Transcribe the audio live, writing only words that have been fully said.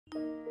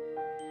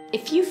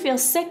If you feel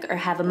sick or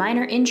have a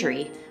minor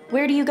injury,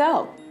 where do you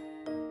go?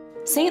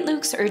 St.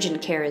 Luke's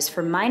Urgent Care is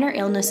for minor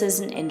illnesses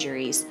and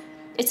injuries.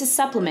 It's a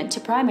supplement to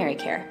primary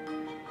care.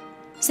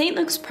 St.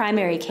 Luke's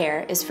Primary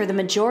Care is for the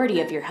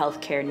majority of your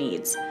healthcare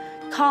needs.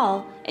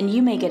 Call and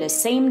you may get a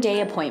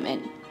same-day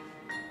appointment.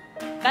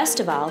 Best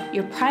of all,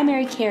 your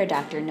primary care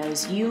doctor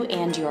knows you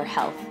and your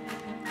health.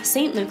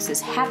 St. Luke's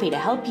is happy to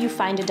help you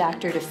find a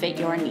doctor to fit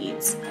your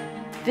needs.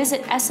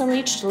 Visit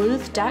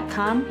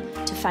slhduluth.com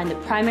to find the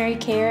primary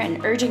care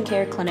and urgent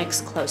care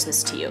clinics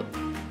closest to you.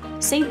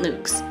 St.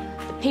 Luke's,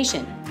 the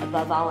patient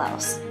above all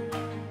else.